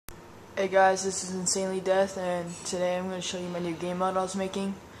Hey guys, this is Insanely Death, and today I'm going to show you my new game mode I was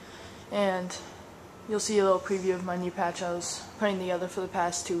making, and you'll see a little preview of my new patch I was putting together for the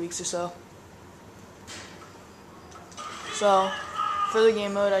past 2 weeks or so. So, for the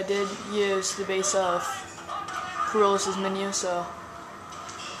game mode I did use the base of Corollas' menu, so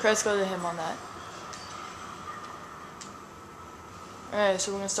credits go to him on that. Alright,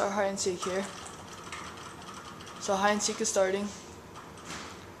 so we're going to start hide and seek here. So hide and seek is starting,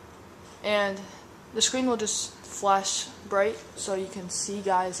 and the screen will just flash bright so you can see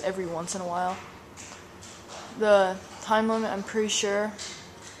guys every once in a while. The time limit, I'm pretty sure,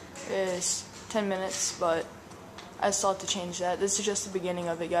 is 10 minutes, but I still have to change that. This is just the beginning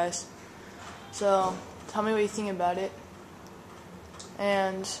of it, guys. So tell me what you think about it,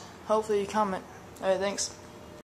 and hopefully you comment. Alright, thanks.